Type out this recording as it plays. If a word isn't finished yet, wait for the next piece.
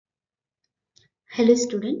Hello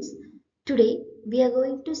students, today we are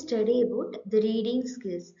going to study about the reading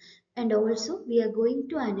skills and also we are going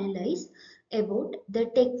to analyze about the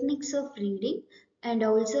techniques of reading and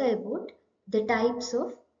also about the types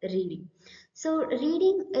of reading. So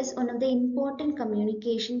reading is one of the important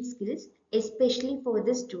communication skills especially for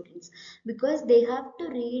the students because they have to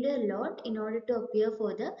read a lot in order to appear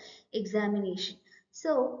for the examination.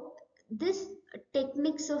 So this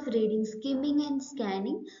techniques of reading, skimming and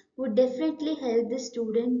scanning would definitely help the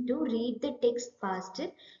student to read the text faster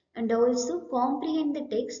and also comprehend the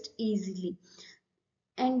text easily.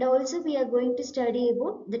 And also we are going to study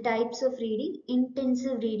about the types of reading,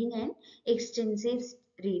 intensive reading and extensive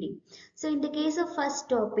reading. So in the case of first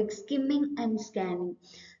topic, skimming and scanning.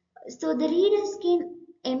 So the readers can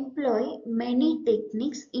employ many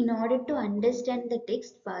techniques in order to understand the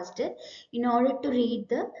text faster, in order to read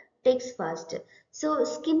the text faster. So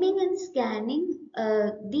skimming and scanning,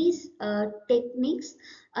 these techniques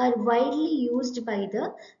are widely used by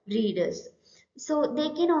the readers. So they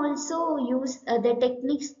can also use the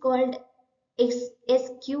techniques called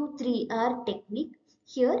SQ3R technique.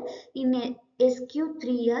 Here in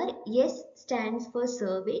SQ3R, S stands for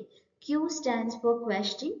survey, Q stands for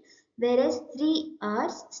question, whereas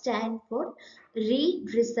 3R's stand for read,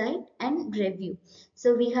 recite and review.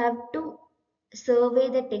 So we have to survey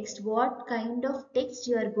the text, what kind of text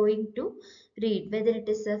you are going to read, whether it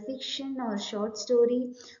is a fiction or short story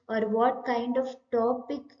or what kind of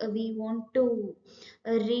topic we want to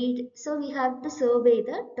read. So we have to survey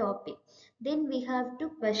the topic. Then we have to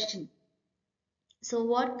question. So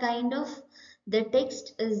what kind of the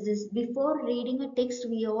text is this? Before reading a text,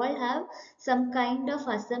 we all have some kind of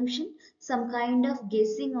assumption, some kind of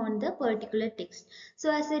guessing on the particular text. So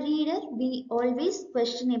as a reader, we always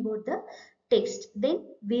question about the text. Then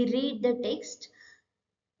we read the text,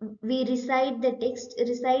 we recite the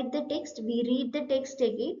text, we read the text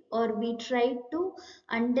again, or we try to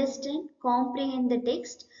understand, comprehend the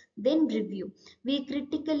text, then review. We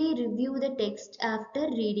critically review the text after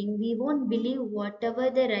reading. We won't believe whatever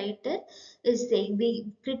the writer is saying. We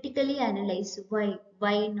critically analyze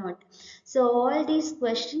why not. So all these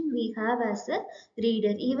questions we have as a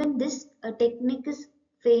reader. Even this technique is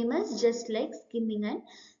famous, just like skimming and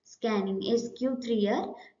scanning,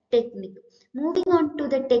 SQ3R technique. Moving on to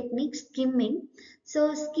the technique skimming.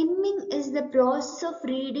 So skimming is the process of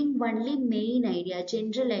reading only main idea,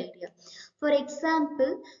 general idea. For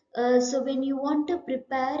example, so when you want to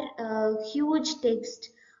prepare a huge text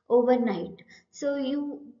overnight, so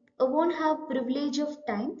you won't have privilege of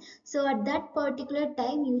time. So at that particular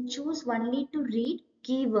time, you choose only to read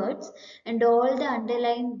keywords and all the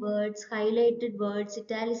underlined words, highlighted words,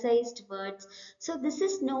 italicized words. So this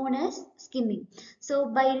is known as skimming. So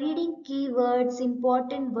by reading keywords,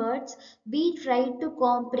 important words, we try to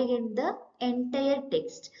comprehend the entire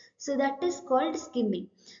text. So that is called skimming.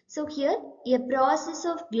 So here a process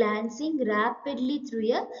of glancing rapidly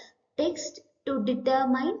through a text to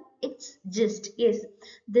determine its gist. Yes,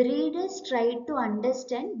 the readers try to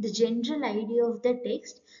understand the general idea of the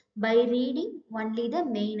text by reading only the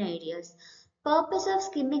main ideas. Purpose of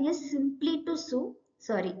skimming is simply to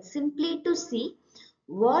see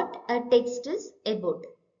what a text is about.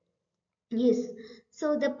 Yes,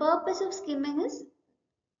 so the purpose of skimming is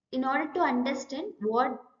in order to understand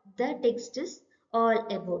what the text is all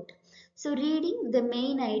about. So reading the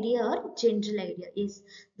main idea or general idea is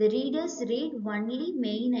the readers read only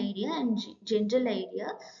main idea and general idea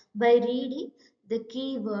by reading the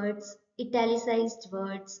keywords, italicized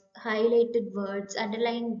words, highlighted words,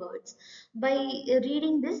 underlined words. By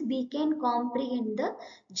reading this, we can comprehend the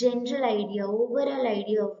general idea, overall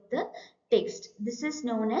idea of the text. This is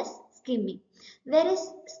known as skimming.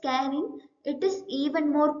 Whereas scanning, it is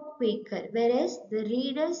even more quicker. Whereas the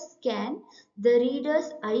reader's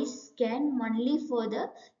eyes scan only for the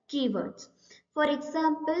keywords. For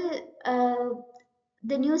example,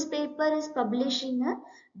 the newspaper is publishing a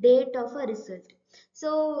date of a result.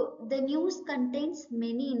 So the news contains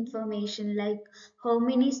many information like how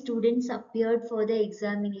many students appeared for the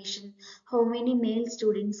examination, how many male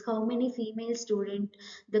students, how many female students,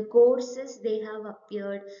 the courses they have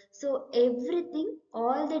appeared. So everything,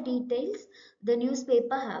 all the details the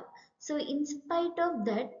newspaper have. So in spite of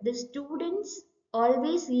that, the students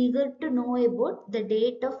always eager to know about the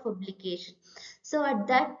date of publication. So at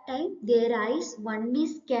that time, their eyes only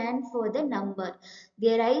scan for the number.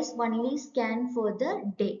 Their eyes only scan for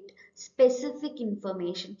the date, specific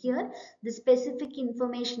information. Here, the specific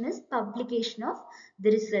information is publication of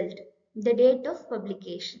the result, the date of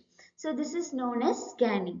publication. So this is known as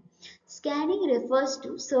scanning. Scanning refers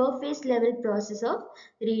to surface level process of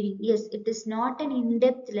reading. Yes, it is not an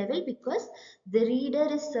in-depth level because the reader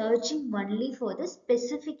is searching only for the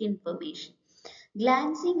specific information,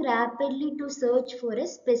 glancing rapidly to search for a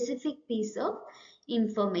specific piece of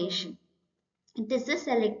information. It is a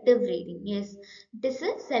selective reading. Yes, it is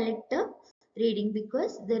a selective reading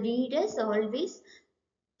because the readers always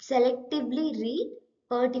selectively read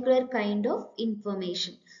particular kind of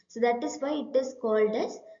information. So that is why it is called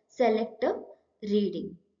as selective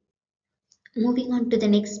reading. Moving on to the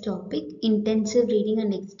next topic, intensive reading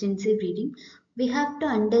and extensive reading. We have to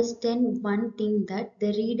understand one thing, that the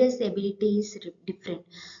reader's ability is different,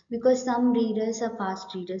 because some readers are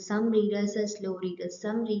fast readers, some readers are slow readers,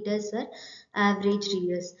 some readers are average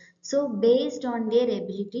readers. So based on their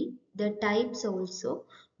ability, the types also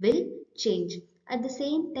will change. At the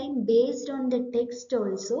same time, based on the text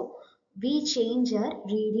also, we change our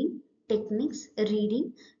reading techniques,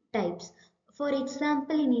 reading types. For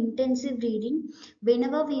example, in intensive reading,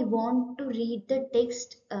 whenever we want to read the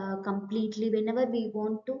text completely, whenever we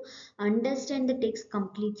want to understand the text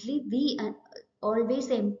completely, we always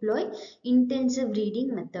employ intensive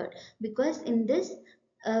reading method, because in this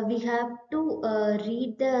we have to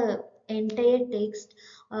read the entire text,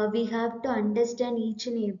 we have to understand each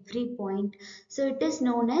and every point. So it is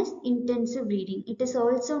known as intensive reading. It is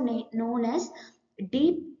also known as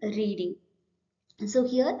deep reading. So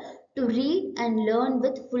here, to read and learn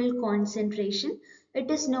with full concentration,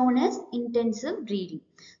 it is known as intensive reading.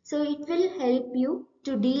 So it will help you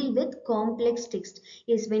to deal with complex text.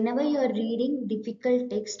 Yes, whenever you are reading difficult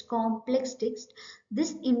text, complex text,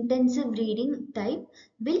 this intensive reading type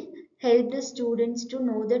will help the students to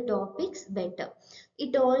know the topics better.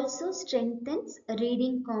 It also strengthens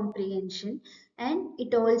reading comprehension, and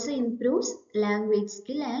it also improves language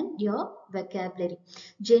skill and your vocabulary.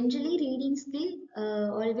 Generally, reading skill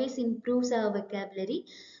always improves our vocabulary.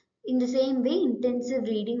 In the same way, intensive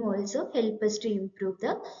reading also help us to improve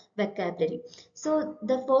the vocabulary. So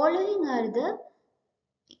the following are the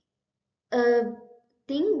uh,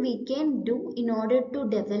 thing we can do in order to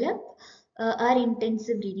develop our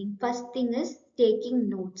intensive reading. First thing is taking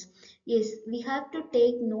notes. Yes, we have to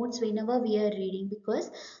take notes whenever we are reading, because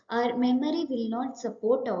our memory will not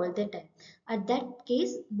support all the time. At that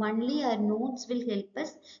case, only our notes will help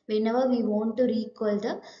us whenever we want to recall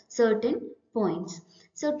the certain points.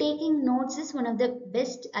 So taking notes is one of the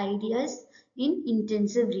best ideas in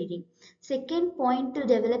intensive reading. Second point to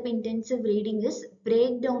develop intensive reading is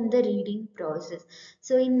break down the reading process.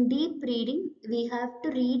 So in deep reading, we have to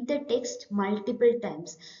read the text multiple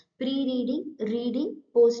times. Pre-reading, reading,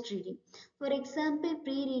 post-reading. For example,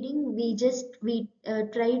 pre-reading, we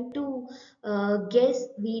try to guess,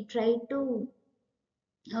 we try to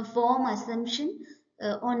form assumption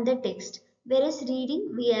on the text. Whereas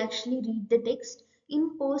reading, we actually read the text.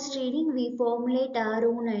 In post reading, we formulate our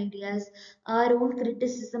own ideas, our own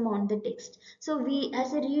criticism on the text. So we,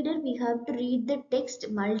 as a reader, we have to read the text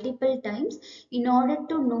multiple times in order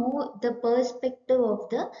to know the perspective of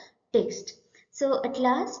the text. So at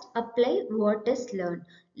last, apply what is learned.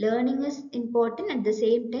 Learning is important. At the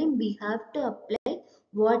same time, we have to apply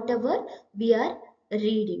whatever we are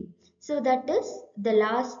reading. So that is the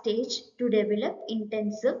last stage to develop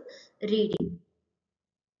intensive reading.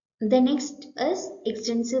 The next is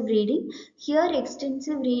extensive reading. Here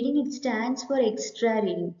extensive reading, it stands for extra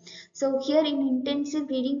reading. So here in intensive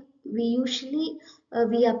reading, we usually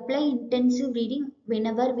we apply intensive reading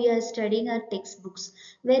whenever we are studying our textbooks.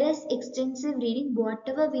 Whereas extensive reading,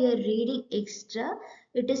 whatever we are reading extra,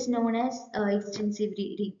 it is known as extensive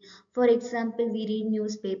reading. For example, we read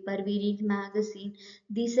newspaper, we read magazine.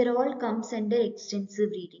 These are all comes under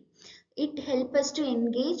extensive reading. It helps us to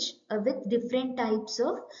engage with different types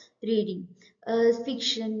of reading,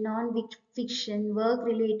 fiction, non-fiction,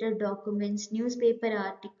 work-related documents, newspaper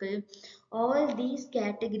article. All these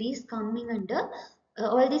categories coming under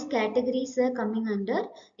all these categories are coming under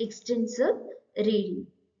extensive reading.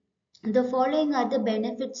 The following are the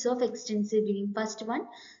benefits of extensive reading. First one,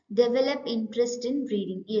 develop interest in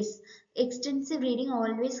reading. Yes, extensive reading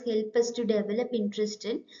always help us to develop interest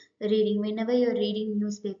in reading. Whenever you're reading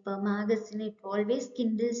newspaper, magazine, it always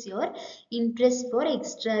kindles your interest for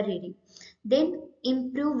extra reading. Then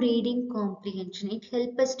improve reading comprehension. It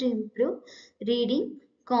helps us to improve reading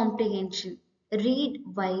comprehension. Read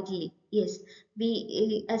widely. Yes,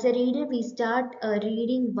 we as a reader we start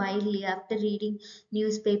reading widely. After reading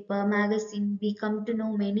newspaper, magazine, we come to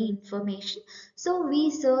know many information. So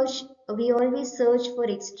we always search for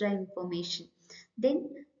extra information. Then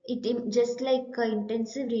just like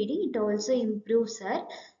intensive reading, it also improves our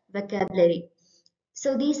vocabulary.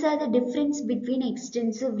 So these are the difference between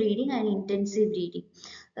extensive reading and intensive reading.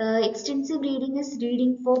 Extensive reading is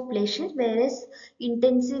reading for pleasure, whereas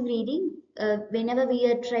intensive reading, whenever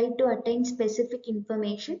we are trying to attain specific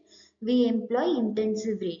information, we employ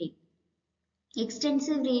intensive reading.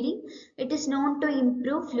 Extensive reading, it is known to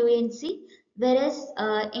improve fluency, whereas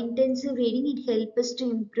intensive reading, it helps us to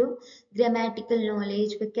improve grammatical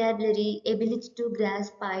knowledge, vocabulary, ability to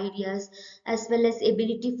grasp ideas, as well as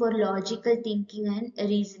ability for logical thinking and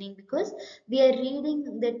reasoning, because we are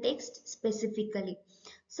reading the text specifically.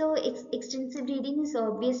 So extensive reading is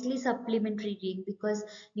obviously supplementary reading, because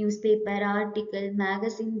newspaper, article,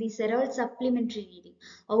 magazine, these are all supplementary reading.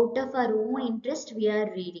 Out of our own interest, we are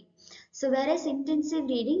reading. So whereas intensive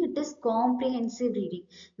reading, it is comprehensive reading.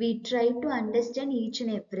 We try to understand each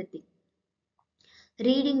and everything.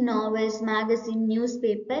 Reading novels, magazine,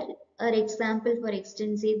 newspaper are example for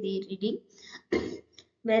extensive reading.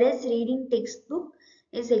 Whereas reading textbook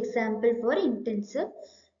is example for intensive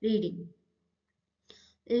reading.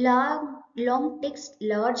 Long text,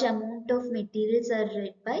 large amount of materials are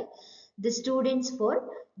read by the students for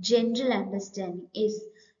general understanding. Is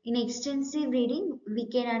in extensive reading, we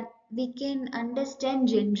can understand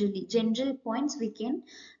generally, general points we can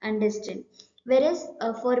understand. Whereas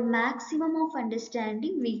for maximum of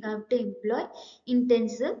understanding, we have to employ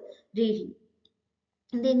intensive reading.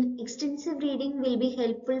 Then extensive reading will be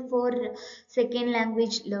helpful for second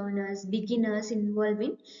language learners, beginners involved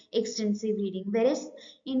in extensive reading. Whereas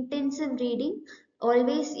intensive reading,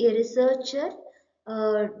 always a researcher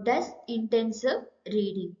does intensive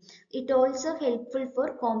reading. It also helpful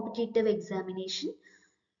for competitive examination.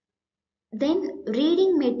 Then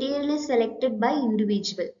reading material is selected by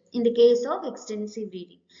individual in the case of extensive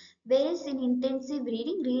reading. Whereas in intensive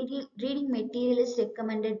reading, reading material is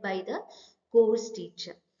recommended by the course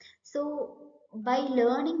teacher. So by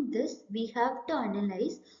learning this, we have to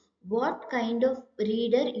analyze what kind of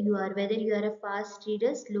reader you are, whether you are a fast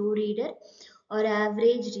reader, slow reader, or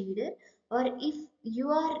average reader, or if you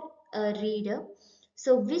are a reader,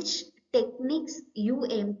 so which techniques you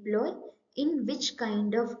employ in which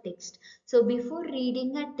kind of text. So before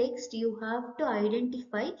reading a text, you have to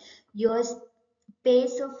identify your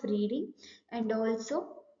pace of reading, and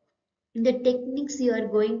also the techniques you are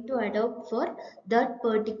going to adopt for that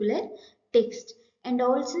particular text. And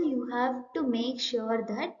also you have to make sure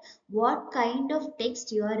that what kind of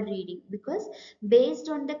text you are reading, because based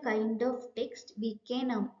on the kind of text we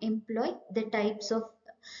can employ the types of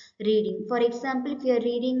reading. For example, if you are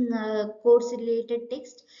reading course related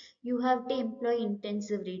text, you have to employ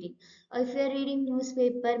intensive reading. Or if you are reading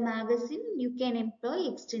newspaper, magazine, you can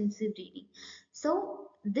employ extensive reading. So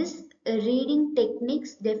this reading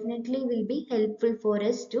techniques definitely will be helpful for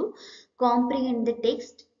us to comprehend the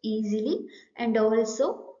text easily, and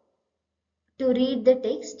also to read the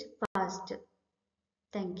text faster.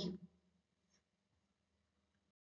 Thank you.